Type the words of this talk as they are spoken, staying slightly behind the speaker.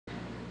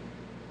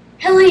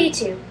Hello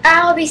YouTube,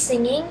 I'll be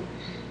singing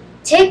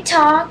Tik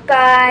Tok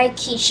by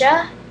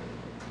Kesha,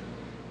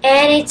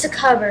 and it's a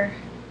cover.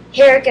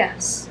 Here it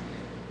goes.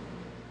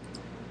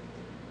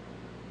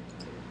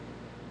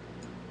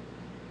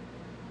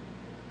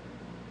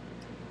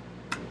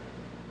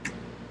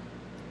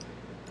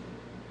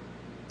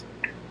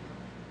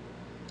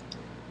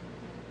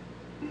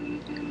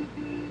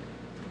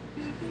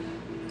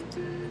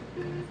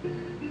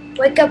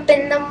 Wake up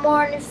in the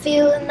morning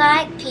feeling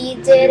like P.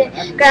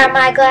 Diddy. Grab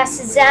my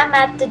glasses, I'm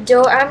at the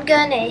door. I'm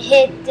gonna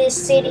hit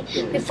this city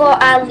before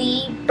I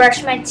leave.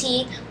 Brush my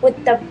teeth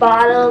with a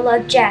bottle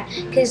of Jack.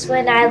 Cause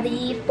when I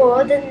leave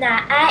for the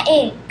night, I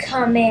ain't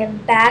coming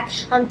back.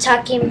 I'm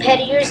tucking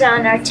pedicures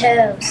on our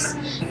toes,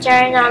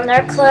 tearing on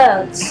our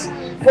clothes.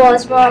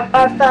 Boys more up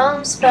our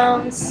phones.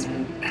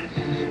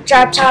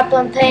 Drop top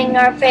and playing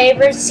our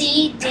favorite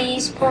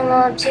CDs, pulling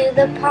up to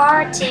the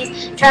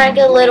parties, trying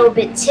to get a little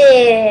bit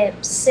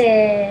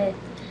tipsy.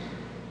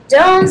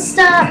 Don't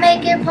stop,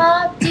 make it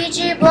pop,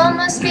 DJ blow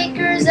my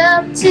speakers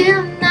up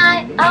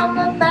tonight.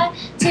 I'ma fight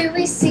till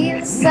we see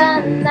the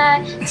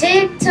sunlight.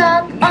 Tick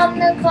tock on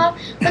the clock,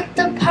 but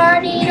the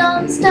party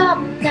don't stop.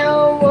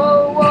 No,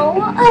 whoa, whoa,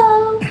 whoa,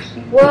 whoa,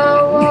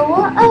 whoa,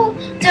 whoa,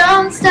 whoa.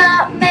 Don't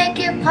stop, make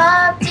it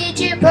pop,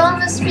 DJ blow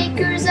my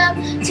speakers up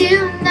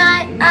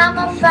tonight.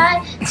 I'ma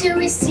fight till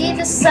we see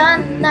the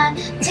sunlight.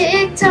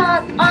 Tick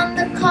tock on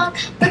the clock,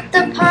 but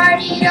the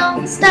party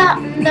don't stop.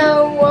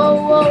 No, whoa,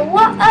 whoa,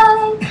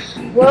 whoa,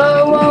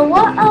 whoa, whoa,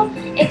 whoa.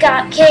 Ain't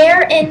got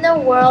care in the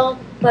world,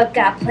 but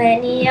got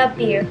plenty of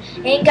beer.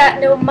 Ain't got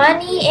no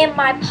money in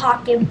my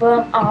pocket,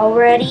 but I'm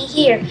already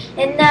here.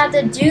 And now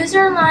the dudes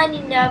are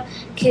lining up,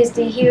 cause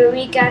they hear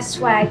we got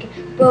swag.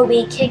 But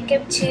we kick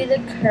them to the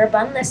curb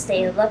unless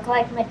they look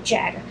like Mick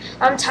Jagger.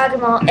 I'm talking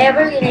about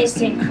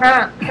everything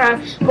crunk,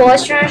 crunk.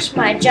 Boys rush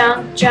my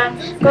junk,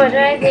 go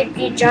directly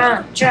be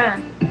drunk.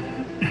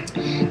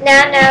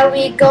 Now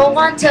we go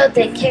until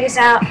they kick us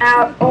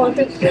out, or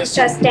the police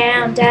shut us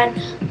down.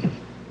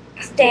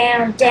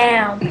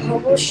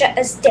 Purple shut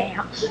us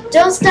down.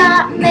 Don't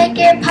stop, make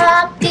it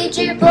pop,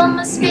 DJ blow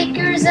my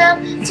speakers up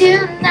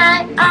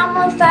tonight.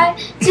 I'ma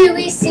fight till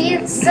we see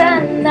the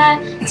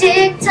sunlight.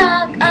 Tick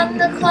tock on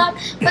the clock,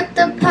 but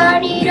the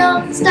party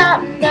don't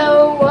stop.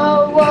 No,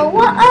 whoa, whoa,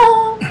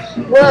 whoa,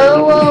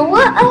 whoa, whoa,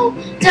 whoa.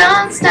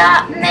 Don't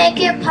stop, make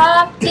it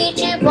pop,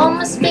 DJ blow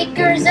my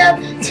speakers up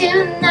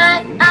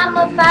tonight.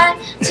 I'ma fight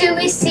till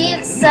we see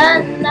the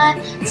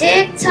sunlight.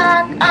 Tick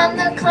tock on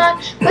the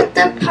clock, but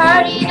the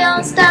party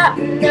don't stop.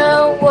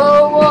 No,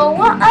 whoa, whoa,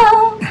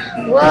 whoa,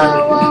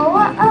 whoa,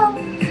 whoa, whoa.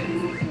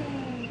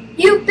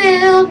 You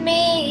build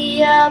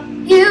me up,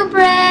 you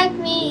break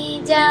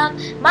me down.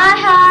 My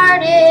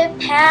heart it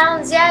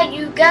pounds, yeah,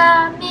 you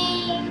got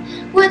me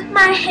with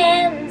my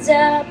hands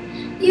up.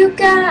 You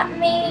got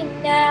me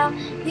now,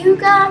 you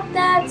got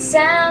that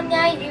sound,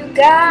 yeah, you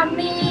got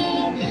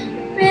me.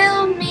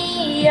 Build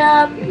me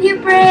up, you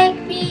break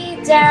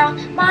me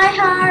down. My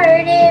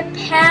heart it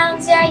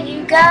pounds, yeah,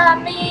 you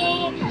got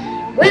me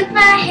with my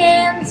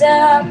hands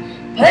up.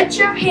 Put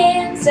your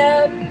hands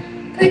up,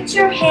 put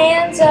your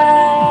hands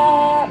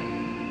up.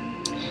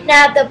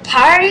 Now the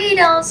party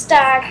don't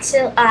start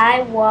till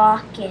I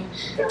walk in.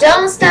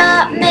 Don't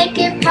stop, make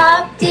it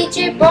pop,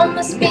 DJ blow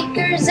my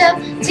speakers up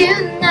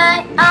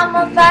tonight.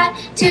 I'ma fight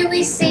till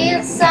we see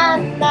the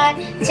sunlight.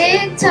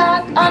 Tick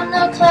tock on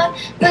the clock,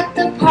 but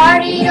the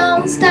party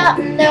don't stop.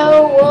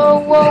 No, whoa,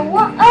 whoa,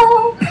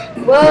 whoa,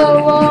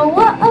 whoa, whoa,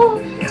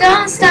 whoa.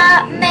 Don't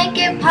stop, make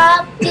it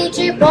pop,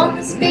 DJ blow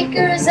my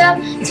speakers up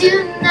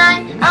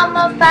tonight.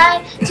 I'ma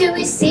fight till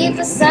we see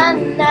the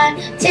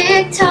sunlight.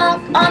 Tick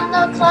tock on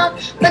the clock,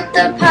 but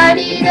the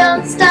party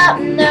don't stop.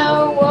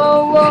 No,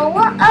 whoa, whoa,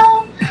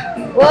 whoa,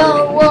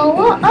 whoa,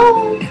 whoa,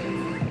 whoa.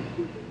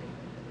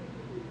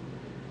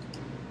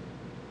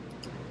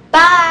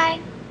 Bye.